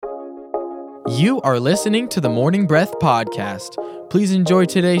You are listening to the Morning Breath Podcast. Please enjoy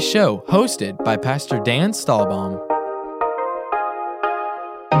today's show, hosted by Pastor Dan Stahlbaum.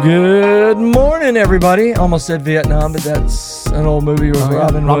 Good morning, everybody. Almost said Vietnam, but that's an old movie with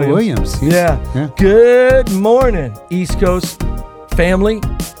Robin Williams. Yeah. Good morning, East Coast family,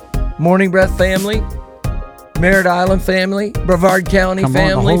 Morning Breath family, Merritt Island family, Brevard County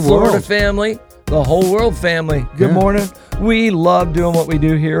family, Florida family, the whole world family. Good morning. We love doing what we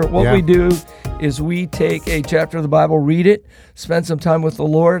do here. What we do is we take a chapter of the Bible, read it, spend some time with the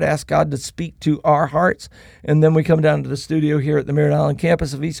Lord, ask God to speak to our hearts, and then we come down to the studio here at the Merritt Island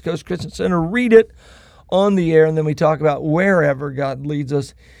campus of East Coast Christian Center, read it on the air, and then we talk about wherever God leads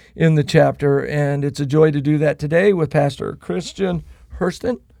us in the chapter. And it's a joy to do that today with Pastor Christian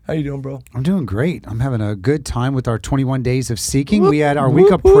Hurston. How you doing, bro? I'm doing great. I'm having a good time with our 21 days of seeking. We had our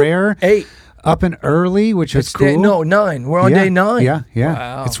week of prayer. 8. Up and early, which is cool. 9. We're on day 9. Yeah.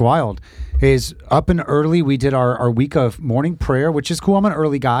 Wow. It's wild. Is up and early. We did our week of morning prayer, which is cool. I'm an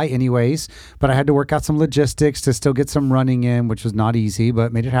early guy anyways, but I had to work out some logistics to still get some running in, which was not easy,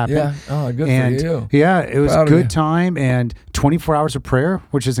 but made it happen. Yeah. Oh, good for you. Yeah, it was a good time and 24 hours of prayer,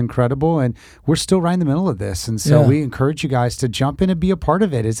 which is incredible. And we're still right in the middle of this. And so we encourage you guys to jump in and be a part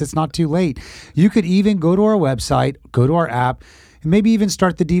of it. It's not too late. You could even go to our website, go to our app, and maybe even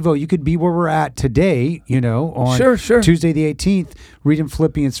start the Devo. You could be where we're at today, on Tuesday the 18th, reading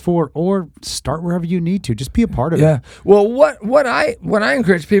Philippians 4, or start wherever you need to. Just be a part of it. Yeah. Well, what I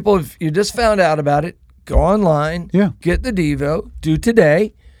encourage people, if you just found out about it, go online, get the Devo, do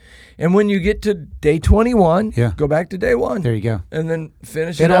today, and when you get to day 21, go back to day 1. There you go. And then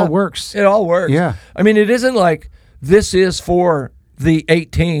finish it all up. works. It all works. Yeah. I mean, it isn't like this is for the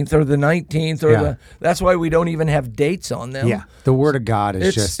 18th or the 19th or that's why we don't even have dates on them. Yeah, the Word of God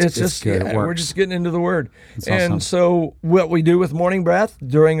is just good. It works. We're just getting into the Word. It's and awesome. So what we do with Morning Breath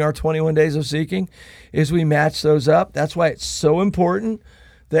during our 21 days of seeking is we match those up. That's why it's so important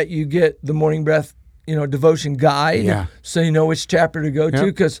that you get the Morning Breath, devotion guide so you know which chapter to go to.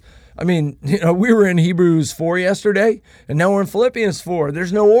 Because, we were in Hebrews 4 yesterday, and now we're in Philippians 4.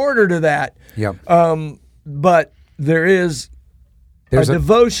 There's no order to that. Yep. But there's a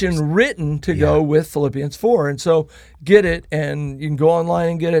devotion written to go with Philippians 4. And so get it, and you can go online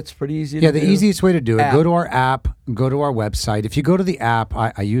and get it. It's pretty easy to do. Yeah, the easiest way to do it, go to our app, go to our website. If you go to the app,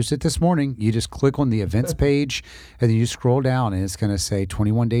 I used it this morning, you just click on the events page, and then you scroll down, and it's going to say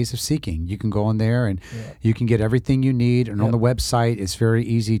 21 Days of Seeking. You can go on there, and you can get everything you need. And on the website, it's very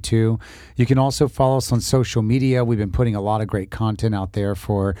easy too. You can also follow us on social media. We've been putting a lot of great content out there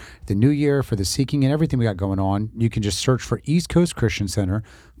for the new year, for the seeking, and everything we got going on. You can just search for East Coast Christian Center,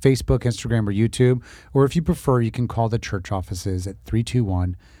 Facebook, Instagram, or YouTube. Or if you prefer, you can call the church offices at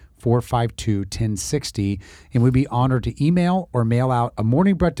 321-452-1060, and we'd be honored to email or mail out a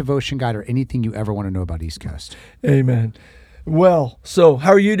Morning Breath devotion guide or anything you ever want to know about East Coast. Amen. Well, so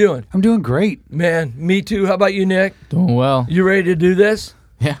how are you doing? I'm doing great. Man, me too. How about you, Nick? Doing well. You ready to do this?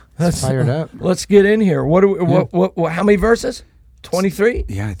 Yeah. Let's fired up. Let's get in here. What how many verses? 23?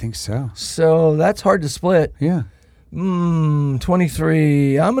 Yeah, I think so. So that's hard to split. Yeah.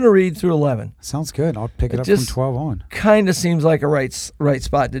 23. I'm going to read through 11. Sounds good. I'll pick it up from 12 on. Kind of seems like a right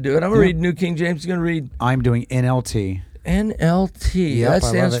spot to do it. I'm going to read New King James. You're going to read... I'm doing NLT. NLT. Yep, that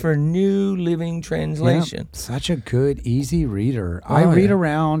stands for New Living Translation. Yep. Such a good, easy reader. I read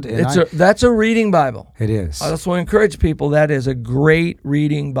around. And that's a reading Bible. It is. I just want to encourage people, that is a great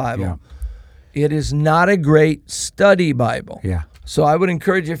reading Bible. Yeah. It is not a great study Bible. Yeah. So I would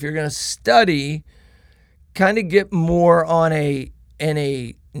encourage you, if you're going to study, kind of get more on a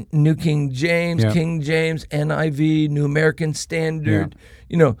New King James, King James, NIV, New American Standard.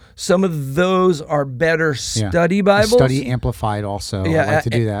 Some of those are better study Bibles. Study Amplified also. I like to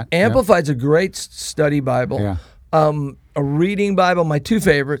do that. Amplified's a great study Bible. Yeah. A reading Bible, my two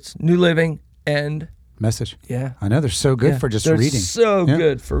favorites, New Living and Message. Yeah. I know they're so good for just reading. So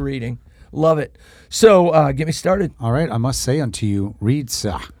good for reading. Love it. So get me started. All right. I must say unto you, read.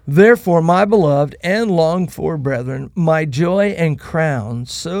 Therefore, my beloved and longed for brethren, my joy and crown,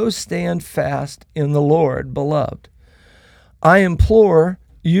 so stand fast in the Lord, beloved. I implore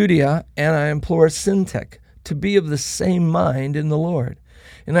Euodia and I implore Syntyche to be of the same mind in the Lord.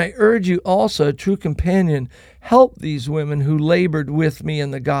 And I urge you also, true companion, help these women who labored with me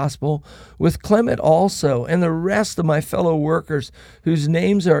in the gospel, with Clement also, and the rest of my fellow workers whose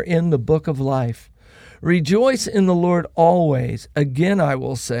names are in the book of life. Rejoice in the Lord always. Again I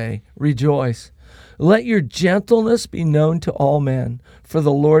will say, rejoice. Let your gentleness be known to all men, for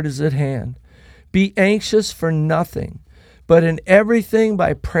the Lord is at hand. Be anxious for nothing, but in everything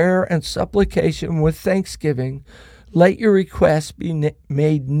by prayer and supplication with thanksgiving, let your requests be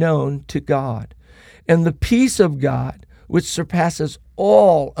made known to God. And the peace of God, which surpasses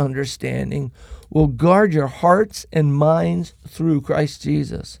all understanding, will guard your hearts and minds through Christ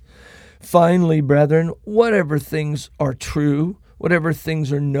Jesus. Finally, brethren, whatever things are true, whatever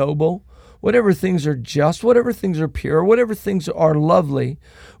things are noble, whatever things are just, whatever things are pure, whatever things are lovely,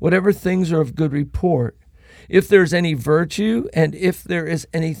 whatever things are of good report, if there's any virtue and if there is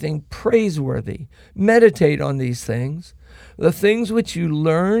anything praiseworthy, meditate on these things. The things which you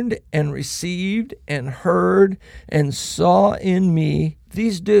learned and received and heard and saw in me,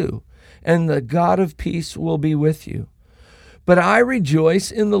 these do, and the God of peace will be with you. But I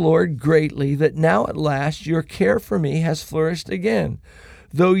rejoice in the Lord greatly that now at last your care for me has flourished again,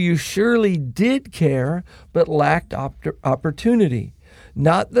 though you surely did care but lacked opportunity.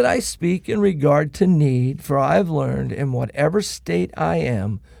 Not that I speak in regard to need, for I have learned in whatever state I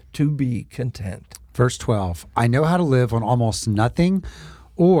am to be content. Verse 12, I know how to live on almost nothing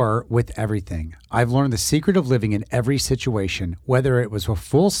or with everything. I've learned the secret of living in every situation, whether it was with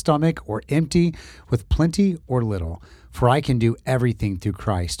full stomach or empty, with plenty or little. For I can do everything through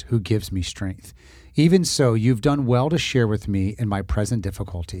Christ who gives me strength. Even so, you've done well to share with me in my present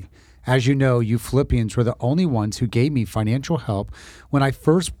difficulty. As you know, you Philippians were the only ones who gave me financial help when I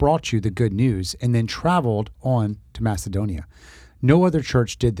first brought you the good news and then traveled on to Macedonia. No other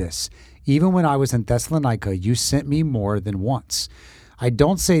church did this. Even when I was in Thessalonica, you sent me more than once. I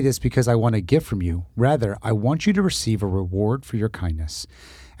don't say this because I want a gift from you. Rather, I want you to receive a reward for your kindness.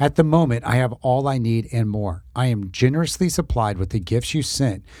 At the moment, I have all I need and more. I am generously supplied with the gifts you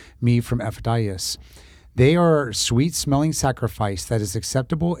sent me from Epaphroditus. They are a sweet-smelling sacrifice that is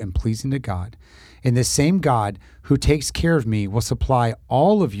acceptable and pleasing to God. And the same God who takes care of me will supply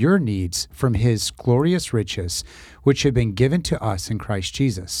all of your needs from his glorious riches, which have been given to us in Christ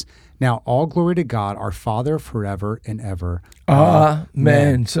Jesus. Now, all glory to God, our Father, forever and ever.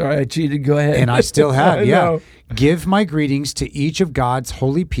 Amen. Sorry, I cheated. Go ahead. And I still have, yeah. Give my greetings to each of God's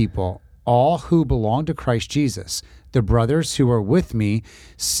holy people, all who belong to Christ Jesus. The brothers who are with me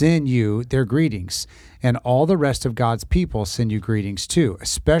send you their greetings, and all the rest of God's people send you greetings too,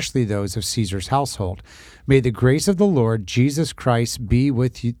 especially those of Caesar's household. May the grace of the Lord Jesus Christ be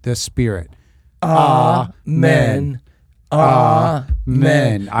with you, the Spirit. Amen.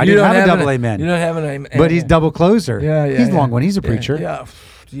 Amen. I didn't have a double amen. You don't have an amen. But he's double closer. Yeah. He's long one. He's a preacher. Yeah.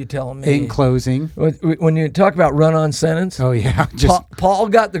 You telling me? In closing. When you talk about run-on sentence. Oh, yeah. Paul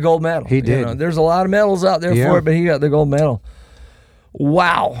got the gold medal. He did. There's a lot of medals out there for it, but he got the gold medal.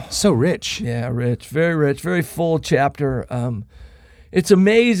 Wow. So rich. Yeah, rich. Very full chapter. It's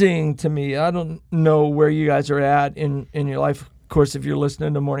amazing to me. I don't know where you guys are at in your life. Of course, if you're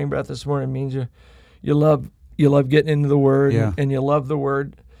listening to Morning Breath this morning, it means you love getting into the Word, and you love the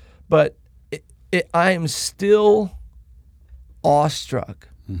Word. But I am still awestruck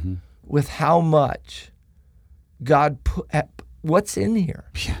with how much God put. What's in here?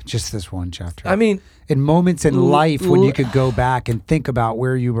 Yeah, just this one chapter. I mean, in moments in life when you could go back and think about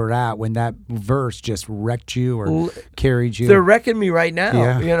where you were at when that verse just wrecked you or carried you. They're wrecking me right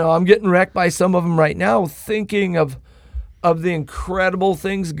now. Yeah. I'm getting wrecked by some of them right now, thinking of the incredible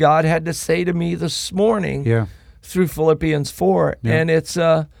things God had to say to me this morning through Philippians 4. Yeah. And it's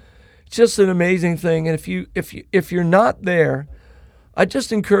just an amazing thing. And if you're not there, I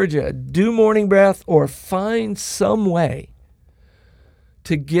just encourage you, do Morning Breath or find some way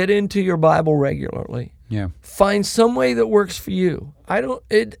to get into your Bible regularly. Yeah. Find some way that works for you.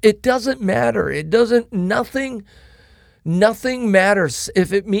 It doesn't matter. Nothing matters.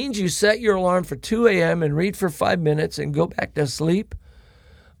 If it means you set your alarm for 2 a.m. and read for 5 minutes and go back to sleep,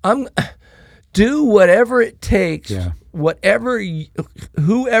 do whatever it takes. Yeah. Whoever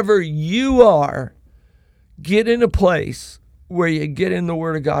you are, get in a place where you get in the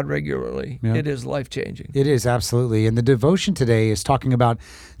Word of God regularly. Yeah. It is life-changing. It is, absolutely. And the devotion today is talking about,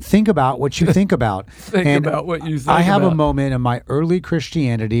 think about what you think about. About what you think about. I have a moment in my early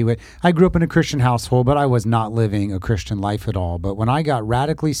Christianity. I grew up in a Christian household, but I was not living a Christian life at all. But when I got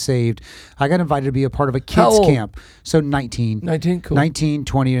radically saved, I got invited to be a part of a kids camp. So 19. 19, cool. 19,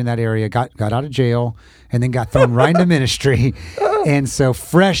 20 in that area. Got out of jail and then got thrown right into ministry. And so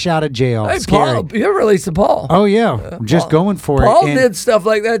fresh out of jail. Hey, scary. Paul, you're released to Paul. Oh, yeah. Just going for it. Paul did stuff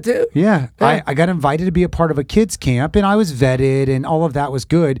like that, too. Yeah. I got invited to be a part of a kids camp, and I was vetted, and all of that was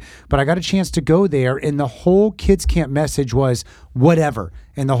good. But I got a chance to go there, and the whole kids camp message was whatever.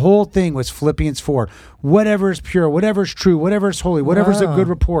 And the whole thing was Philippians 4. Whatever is pure, whatever is true, whatever is holy, whatever is a good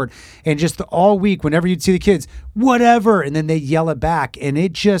report. And just all week, whenever you'd see the kids, whatever. And then they yell it back. And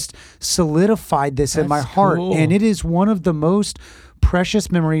it just solidified this in my heart. Cool. And it is one of the most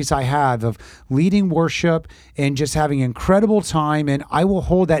precious memories I have of leading worship and just having incredible time. And I will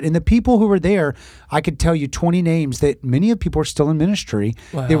hold that. And the people who were there, I could tell you 20 names that many of people are still in ministry.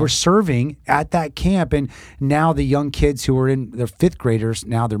 Wow. They were serving at that camp. And now the young kids who were in their 5th graders,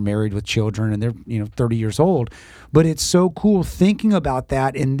 now they're married with children and they're 30 years old. But it's so cool thinking about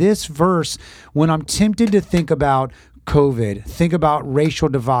that. In this verse, when I'm tempted to think about COVID, think about racial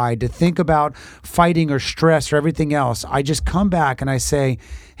divide, to think about fighting or stress or everything else, I just come back and I say,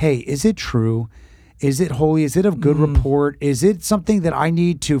 hey, is it true? Is it holy? Is it of good report? Is it something that I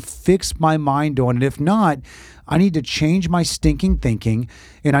need to fix my mind on? And if not, I need to change my stinking thinking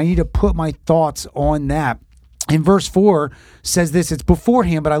and I need to put my thoughts on that. And verse 4 says this, it's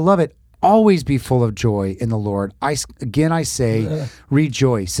beforehand, but I love it. Always be full of joy in the Lord. I say,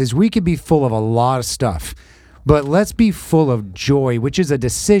 rejoice. As we can be full of a lot of stuff, but let's be full of joy, which is a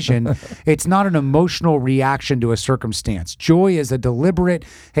decision. It's not an emotional reaction to a circumstance. Joy is a deliberate,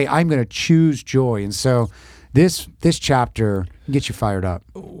 hey, I'm going to choose joy. And so this chapter gets you fired up.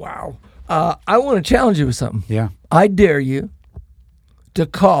 Wow. I want to challenge you with something. Yeah. I dare you to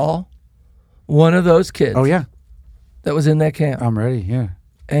call one of those kids. Oh, yeah. That was in that camp. I'm ready, yeah.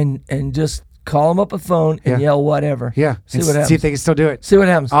 And just call them up a phone and yell whatever. Yeah. See what happens. See if they can still do it. See what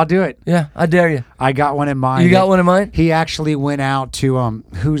happens. I'll do it. Yeah, I dare you. I got one in mind. You got one in mind? He actually went out to,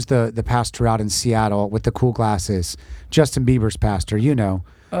 who's the pastor out in Seattle with the cool glasses? Justin Bieber's pastor, you know.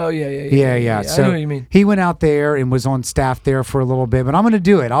 Oh, yeah. So I know what you mean. He went out there and was on staff there for a little bit, but I'm going to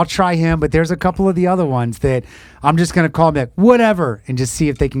do it. I'll try him, but there's a couple of the other ones that I'm just going to call them whatever and just see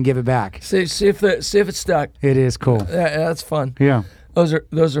if they can give it back. See if it's stuck. It is cool. That's fun. Yeah. Those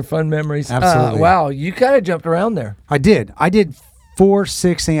are fun memories. Absolutely. Wow, you kind of jumped around there. I did 4,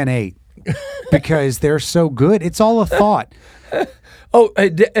 6, and 8 because they're so good. It's all a thought. Oh,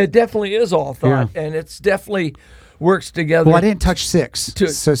 it definitely is all thought, and it's definitely works together. Well, I didn't touch 6,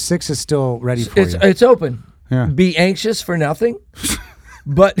 so 6 is still ready for you. It's open. Yeah. Be anxious for nothing,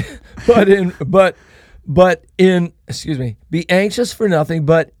 but be anxious for nothing,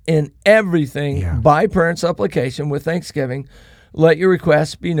 but in everything by prayer and supplication with thanksgiving, let your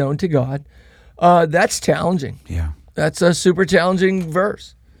requests be known to God. That's challenging. Yeah. That's a super challenging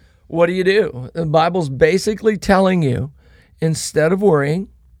verse. What do? The Bible's basically telling you, instead of worrying,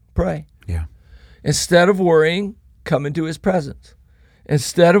 pray. Yeah. Instead of worrying, come into his presence.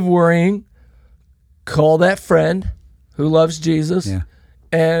 Instead of worrying, call that friend who loves Jesus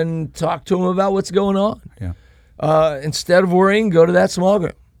and talk to him about what's going on. Yeah. Instead of worrying, go to that small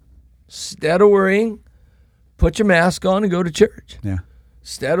group. Instead of worrying, put your mask on and go to church. Yeah.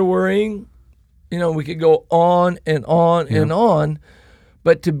 Instead of worrying, we could go on and on and on.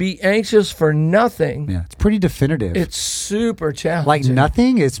 But to be anxious for nothing. Yeah, it's pretty definitive. It's super challenging. Like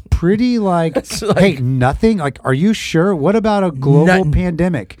nothing is pretty hey, nothing? Like, are you sure? What about a global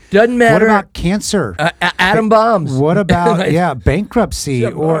pandemic? Doesn't matter. What about cancer? Atom bombs. What about, bankruptcy?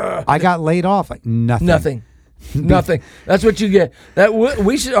 Or I got laid off? Like nothing. Nothing. That's what you get.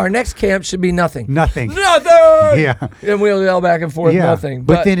 Our next camp should be nothing. Nothing. Yeah. And we'll yell back and forth, nothing.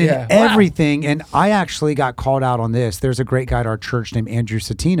 But then in everything, and I actually got called out on this. There's a great guy at our church named Andrew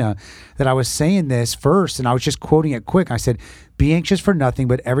Satina that I was saying this first, and I was just quoting it quick. I said, be anxious for nothing,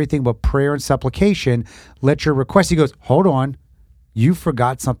 but everything but prayer and supplication. Let your request. He goes, hold on. You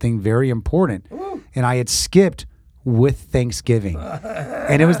forgot something very important. Ooh. And I had skipped with thanksgiving.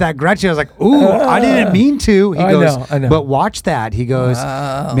 And it was that gratitude. I was like, ooh, I didn't mean to. He goes, I know. But watch that. He goes,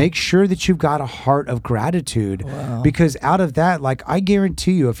 make sure that you've got a heart of gratitude. Wow. Because out of that, I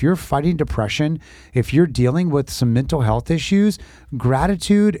guarantee you, if you're fighting depression, if you're dealing with some mental health issues,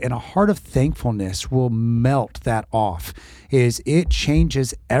 gratitude and a heart of thankfulness will melt that off. It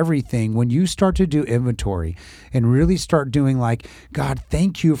changes everything when you start to do inventory and really start doing God,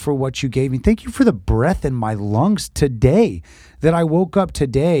 thank you for what you gave me. Thank you for the breath in my lungs today, that I woke up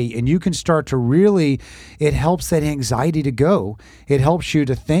today. And you can start to really, it helps that anxiety to go. It helps you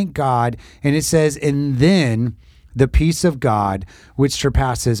to thank God. And it says, and then the peace of God, which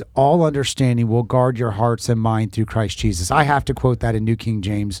surpasses all understanding, will guard your hearts and mind through Christ Jesus. I have to quote that in New King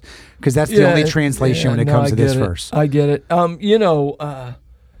James because that's the only translation when it comes to this verse. I get it. I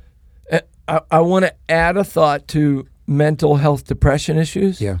want to add a thought to mental health depression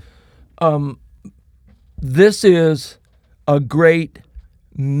issues. Yeah. This is a great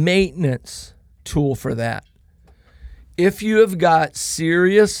maintenance tool for that. If you have got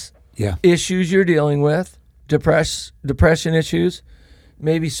serious issues you're dealing with, depression issues,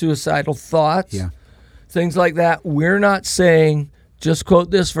 maybe suicidal thoughts, things like that, we're not saying just quote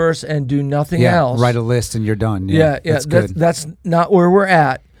this verse and do nothing else. Write a list and you're done. That's not where we're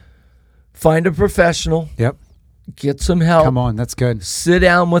at. Find a professional. Yep. Get some help. Come on, that's good. Sit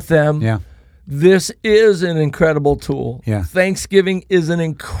down with them. Yeah. This is an incredible tool. Yeah. Thanksgiving is an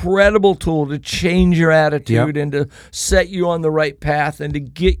incredible tool to change your attitude and to set you on the right path and to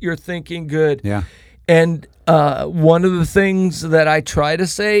get your thinking good. Yeah. And one of the things that I try to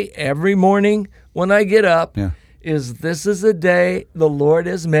say every morning when I get up is, this is a day the Lord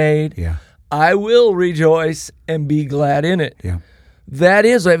has made. Yeah. I will rejoice and be glad in it. Yeah. That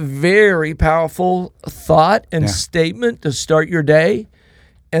is a very powerful thought and statement to start your day.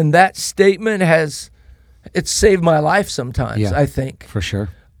 And that statement it's saved my life sometimes, I think. For sure.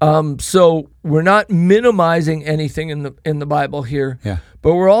 So we're not minimizing anything in the Bible here. Yeah.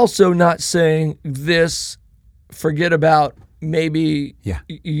 But we're also not saying this, forget about maybe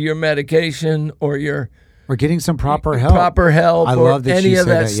your medication or getting some proper help. I love that any of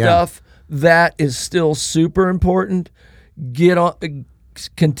that stuff. Yeah. That is still super important.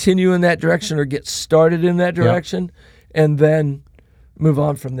 Continue in that direction or get started in that direction, and then move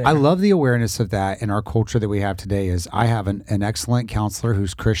on from there. I love the awareness of that in our culture that we have today. Is I have an excellent counselor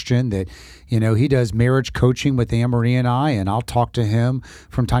who's Christian that, he does marriage coaching with Anne-Marie and I'll talk to him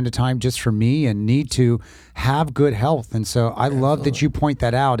from time to time just for me and need to have good health. And so I love that you point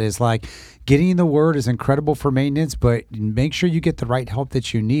that out, is like getting the word is incredible for maintenance, but make sure you get the right help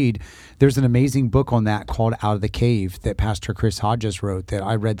that you need. There's an amazing book on that called Out of the Cave that Pastor Chris Hodges wrote that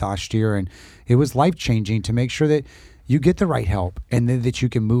I read last year, and it was life-changing to make sure that you get the right help and then that you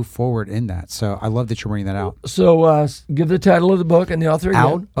can move forward in that. So I love that you're bringing that out. So give the title of the book and the author again.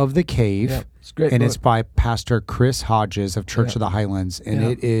 Out of the Cave. Yeah, it's a great and book. It's by Pastor Chris Hodges of Church of the Highlands, and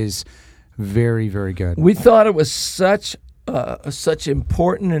it is very, very good. We thought it was such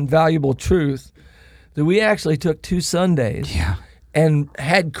important and valuable truth that we actually took 2 Sundays and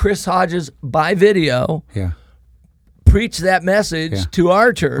had Chris Hodges by video preach that message to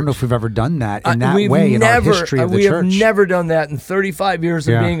our church. I don't know if we've ever done that in that way in our history of the church. We have never done that in 35 years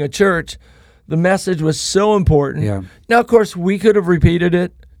of being a church. The message was so important. Yeah. Now, of course, we could have repeated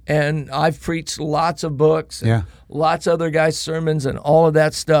it, and I've preached lots of books, and lots of other guys' sermons and all of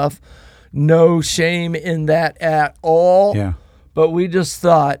that stuff. No shame in that at all. Yeah. But we just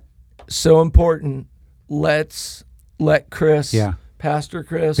thought, so important, let's let Chris, Pastor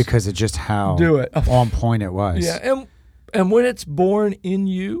Chris, because of just how do it. On point it was. Yeah, and when it's born in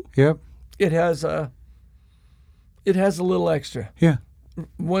you, it has a little extra. Yeah.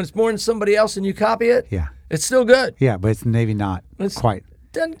 When it's born in somebody else and you copy it, it's still good. Yeah, but it's maybe not quite.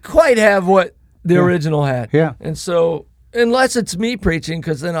 Doesn't quite have what the original had. Yeah. And so, unless it's me preaching,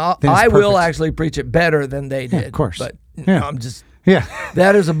 because then I will actually preach it better than they did. Yeah, of course. But I'm just... Yeah.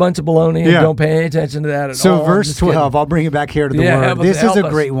 That is a bunch of baloney, and don't pay any attention to that at all. So verse 12, I'll bring it back here to the word. This is a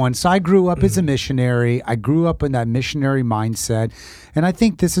great one. So I grew up as a missionary. I grew up in that missionary mindset, and I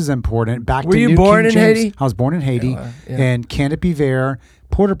think this is important. Were you born in Haiti? I was born in Haiti, and Canopy Vert,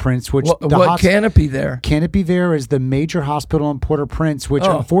 Port-au-Prince, which... What Canopy there? Canopy Vert is the major hospital in Port-au-Prince, which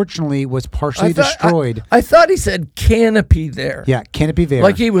unfortunately was partially destroyed. I thought he said canopy there. Yeah, Canopy Vert.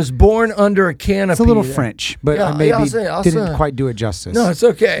 Like he was born under a canopy. It's a little French, but I maybe didn't quite do it justice. No, it's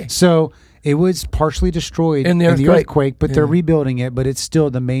okay. So it was partially destroyed in the earthquake, but they're rebuilding it, but it's still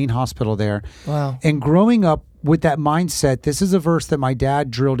the main hospital there. Wow. And growing up with that mindset, this is a verse that my dad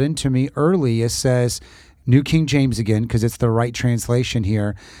drilled into me early. It says... New King James again, because it's the right translation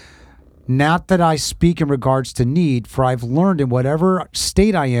here. Not that I speak in regards to need, for I've learned in whatever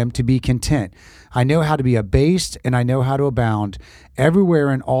state I am to be content. I know how to be abased, and I know how to abound.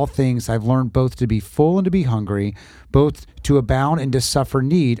 Everywhere in all things I've learned both to be full and to be hungry, both to abound and to suffer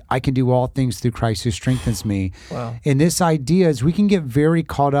need. I can do all things through Christ who strengthens me. Wow. And this idea is we can get very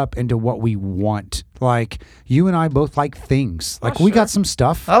caught up into what we want. Like you and I both like things. Like we got some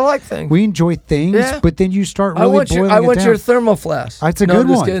stuff. I like things. We enjoy things, but then you start really boiling it down. I want your thermal flask. It's a good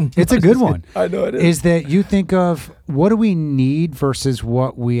one. It's a good one. I know it is. Is that you think of what do we need versus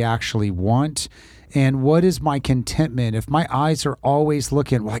what we actually want? And what is my contentment? If my eyes are always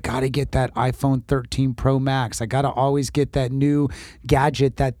looking, well, I got to get that iPhone 13 Pro Max. I got to always get that new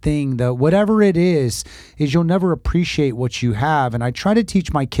gadget, that thing, whatever it is you'll never appreciate what you have. And I try to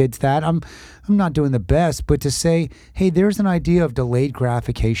teach my kids that. I'm not doing the best, but to say, hey, there's an idea of delayed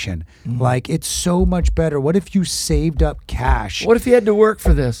gratification. Mm-hmm. Like, it's so much better. What if you saved up cash? What if you had to work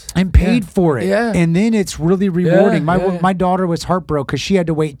for this? And paid for it. Yeah. And then it's really rewarding. My daughter was heartbroken because she had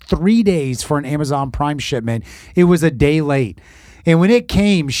to wait 3 days for an Amazon Prime shipment. It was a day late. And when it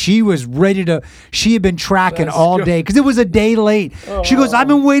came, she was ready to, she had been tracking all day because it was a day late. Oh. She goes, I've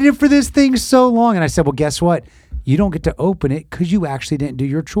been waiting for this thing so long. And I said, well, guess what? You don't get to open it because you actually didn't do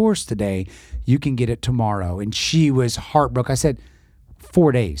your chores today. You can get it tomorrow. And she was heartbroken. I said,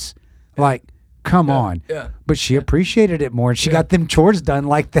 4 days. Like, Come on. Yeah. But she appreciated it more, and she got them chores done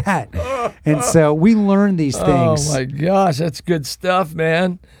like that. And so we learn these things. Oh, my gosh. That's good stuff,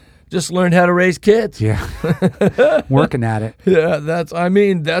 man. Just learned how to raise kids. Yeah. Working at it. Yeah,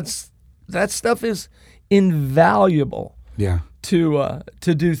 that stuff is invaluable. Yeah. To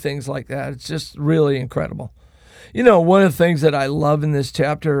do things like that. It's just really incredible. You know, one of the things that I love in this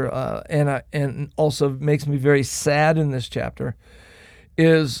chapter, and also makes me very sad in this chapter,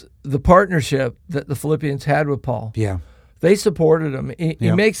 is the partnership that the Philippians had with Paul. Yeah. They supported him.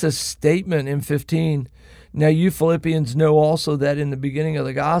 He makes a statement in 15. Now you Philippians know also that in the beginning of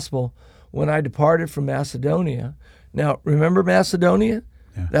the gospel, when I departed from Macedonia. Now, remember Macedonia?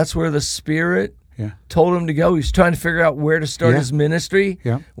 Yeah. That's where the Spirit told him to go. He was trying to figure out where to start his ministry.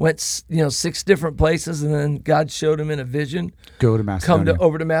 Yeah. Went 6 different places, and then God showed him in a vision. Go to Macedonia.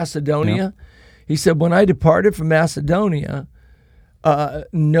 Over to Macedonia. Yeah. He said, when I departed from Macedonia,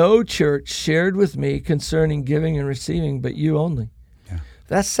 no church shared with me concerning giving and receiving, but you only. Yeah.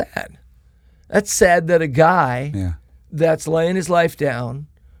 That's sad. That's sad that a guy that's laying his life down,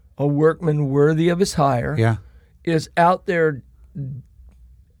 a workman worthy of his hire, is out there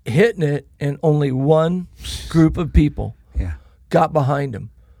hitting it, and only one group of people got behind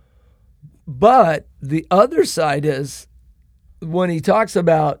him. But the other side is, when he talks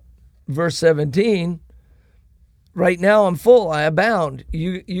about verse 17, right now I'm full, I abound.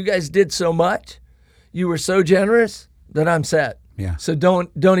 You guys did so much. You were so generous that I'm set. Yeah. So don't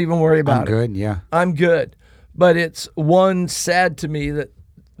even worry about it. I'm good, yeah. I'm good. But it's sad to me that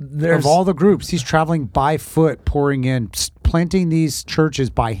there's... Of all the groups, he's traveling by foot, pouring in, planting these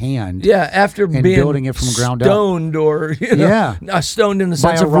churches by hand. Yeah, after being building it from ground up. Stoned or, not stoned in the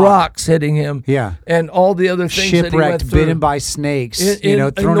sense of rock. rocks hitting him. Yeah. And all the other things that he went through. through. Bitten by snakes,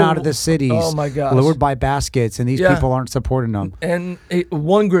 thrown out of the cities. Oh, my gosh. Lowered by baskets, and these people aren't supporting them. And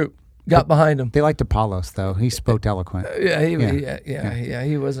one group got behind him. They liked Apollos, though. He spoke eloquent.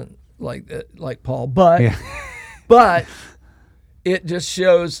 He wasn't like Paul. But it just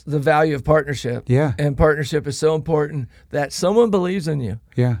shows the value of partnership. Yeah. And partnership is so important that someone believes in you.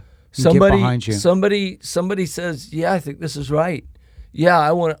 Yeah. Somebody get behind you. Somebody says, yeah, I think this is right. Yeah,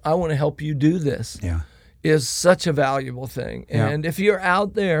 I want to help you do this. Yeah. Is such a valuable thing. Yeah. And if you're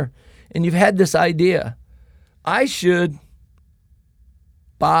out there and you've had this idea, I should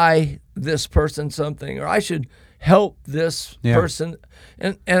buy this person something, or I should help this person.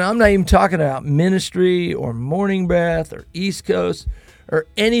 And I'm not even talking about ministry or Morning Breath or East Coast or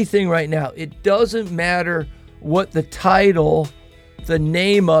anything right now. It doesn't matter what the title, the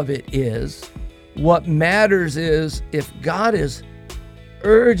name of it is. What matters is if God is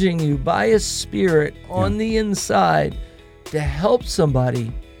urging you by His Spirit on the inside to help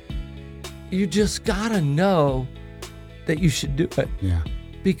somebody, you just got to know that you should do it. Yeah.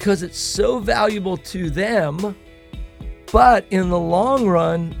 Because it's so valuable to them. But in the long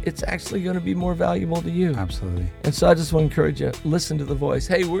run, it's actually going to be more valuable to you. Absolutely. And so I just want to encourage you, listen to the voice.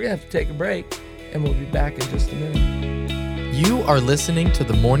 Hey, we're going to have to take a break, and we'll be back in just a minute. You are listening to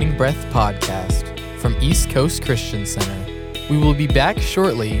the Morning Breath Podcast from East Coast Christian Center. We will be back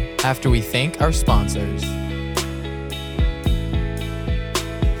shortly after we thank our sponsors.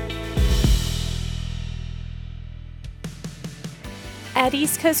 At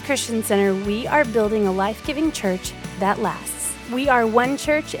East Coast Christian Center, we are building a life-giving church that lasts. We are one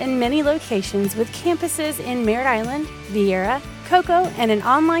church in many locations with campuses in Merritt Island, Viera, Cocoa, and an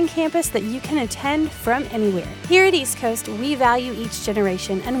online campus that you can attend from anywhere. Here at East Coast, we value each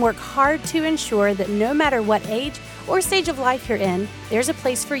generation and work hard to ensure that no matter what age or stage of life you're in, there's a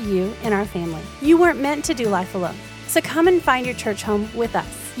place for you in our family. You weren't meant to do life alone, so come and find your church home with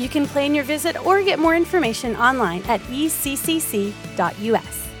us. You can plan your visit or get more information online at eccc.us.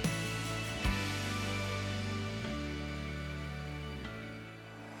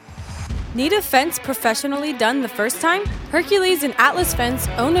 Need a fence professionally done the first time? Hercules and Atlas Fence,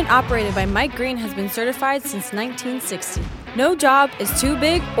 owned and operated by Mike Green, has been certified since 1960. No job is too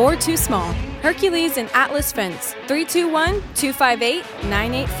big or too small. Hercules and Atlas Fence,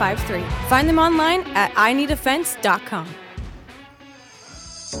 321-258-9853. Find them online at ineedafence.com.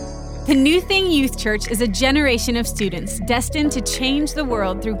 The New Thing Youth Church is a generation of students destined to change the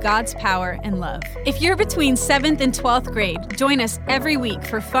world through God's power and love. If you're between 7th and 12th grade, join us every week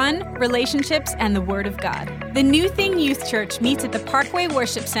for fun, relationships, and the Word of God. The New Thing Youth Church meets at the Parkway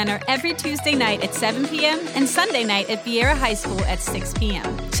Worship Center every Tuesday night at 7 p.m. and Sunday night at Viera High School at 6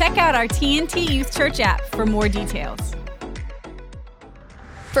 p.m. Check out our TNT Youth Church app for more details.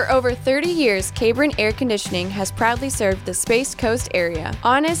 For over 30 years, Cabron Air Conditioning has proudly served the Space Coast area.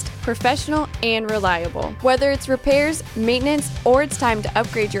 Honest, professional, and reliable. Whether it's repairs, maintenance, or it's time to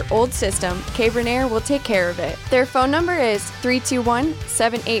upgrade your old system, Cabron Air will take care of it. Their phone number is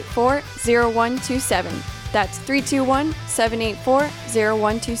 321-784-0127. That's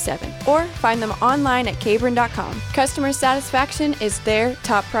 321-784-0127. Or find them online at cabron.com. Customer satisfaction is their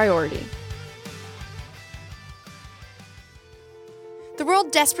top priority. The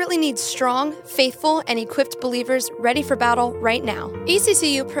world desperately needs strong, faithful, and equipped believers ready for battle right now.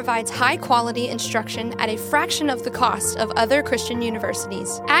 ECCU provides high-quality instruction at a fraction of the cost of other Christian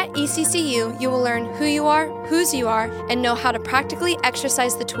universities. At ECCU, you will learn who you are, whose you are, and know how to practically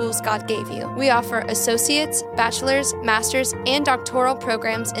exercise the tools God gave you. We offer associates, bachelor's, master's, and doctoral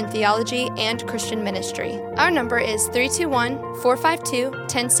programs in theology and Christian ministry. Our number is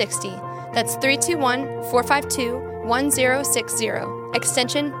 321-452-1060. That's 321-452-1060.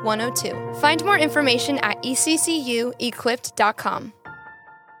 Extension 102. Find more information at eccuequipped.com.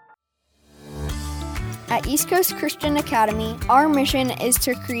 At East Coast Christian Academy, our mission is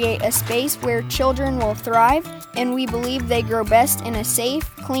to create a space where children will thrive, and we believe they grow best in a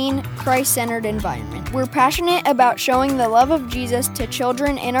safe, clean, Christ-centered environment. We're passionate about showing the love of Jesus to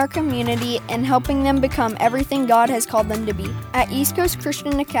children in our community and helping them become everything God has called them to be. At East Coast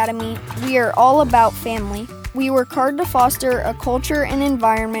Christian Academy, we are all about family. We work hard to foster a culture and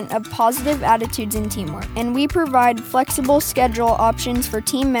environment of positive attitudes and teamwork, and we provide flexible schedule options for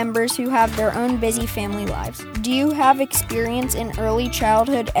team members who have their own busy family lives. Do you have experience in early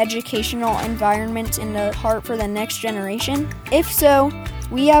childhood educational environments and a heart for the next generation? If so,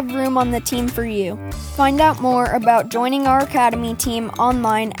 we have room on the team for you. Find out more about joining our Academy team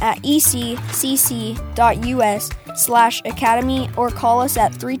online at eccc.us/academy or call us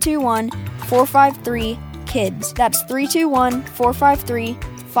at 321-453-KIDS. That's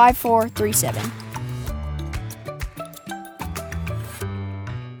 321-453-5437.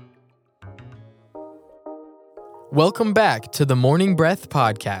 Welcome back to the Morning Breath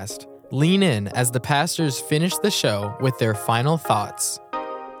Podcast. Lean in as the pastors finish the show with their final thoughts.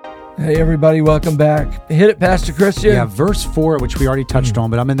 Hey, everybody, welcome back. Hit it, Pastor Christian. Yeah, verse 4, which we already touched on,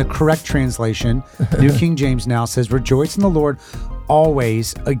 but I'm in the correct translation. New King James now says, rejoice in the Lord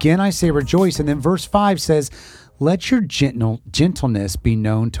always. Again, I say rejoice. And then verse 5 says, let your gentleness be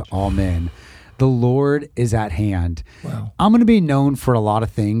known to all men. The Lord is at hand. Wow. I'm going to be known for a lot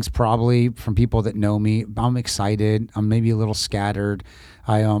of things, probably from people that know me. I'm excited. I'm maybe a little scattered.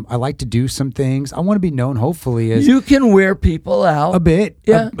 I like to do some things. I want to be known, hopefully, as you can wear people out a bit.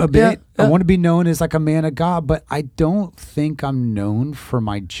 Yeah, a bit. Yeah. I want to be known as like a man of God, but I don't think I'm known for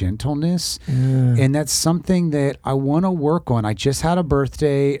my gentleness, and that's something that I want to work on. I just had a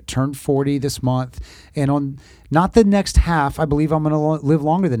birthday, turned 40 this month, and on not the next half, I believe I'm going to live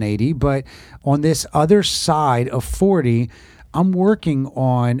longer than 80, but on this other side of 40, I'm working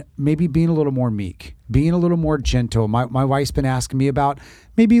on maybe being a little more meek, being a little more gentle. My wife's been asking me about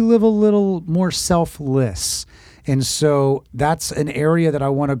maybe live a little more selfless. And so that's an area that I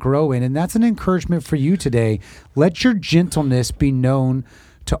want to grow in. And that's an encouragement for you today. Let your gentleness be known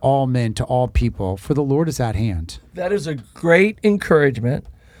to all men, to all people, for the Lord is at hand. That is a great encouragement.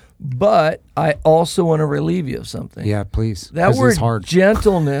 But I also want to relieve you of something. Yeah, please. That word hard.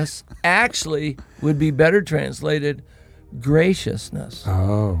 Gentleness actually would be better translated graciousness.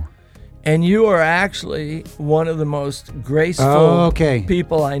 Oh. And you are actually one of the most graceful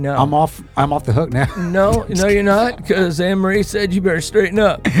people I know. I'm off the hook now. No, you're not, because Anne-Marie said you better straighten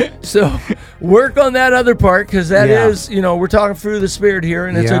up. So work on that other part, because that is, we're talking through the Spirit here,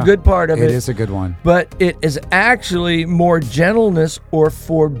 and it's a good part of it. It is a good one. But it is actually more gentleness or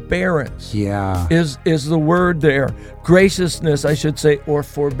forbearance. Yeah. Is the word there. Graciousness, I should say, or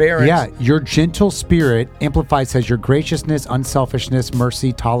forbearance. Yeah, your gentle spirit, Amplified says your graciousness, unselfishness,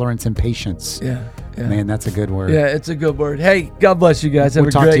 mercy, tolerance, and patience. Yeah. Man, that's a good word. Yeah, it's a good word. Hey, God bless you guys. Have we'll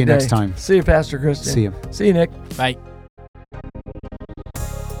a talk great to you day. next time. See you, Pastor Christian. See you. See you, Nick. Bye.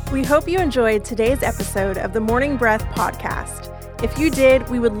 We hope you enjoyed today's episode of the Morning Breath Podcast. If you did,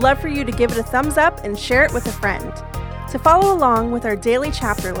 we would love for you to give it a thumbs up and share it with a friend. To follow along with our daily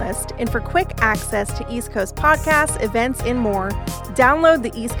chapter list and for quick access to East Coast podcasts, events, and more, download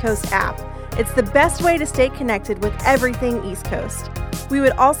the East Coast app. It's the best way to stay connected with everything East Coast. We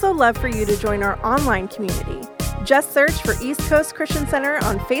would also love for you to join our online community. Just search for East Coast Christian Center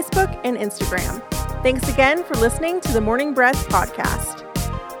on Facebook and Instagram. Thanks again for listening to the Morning Breath Podcast.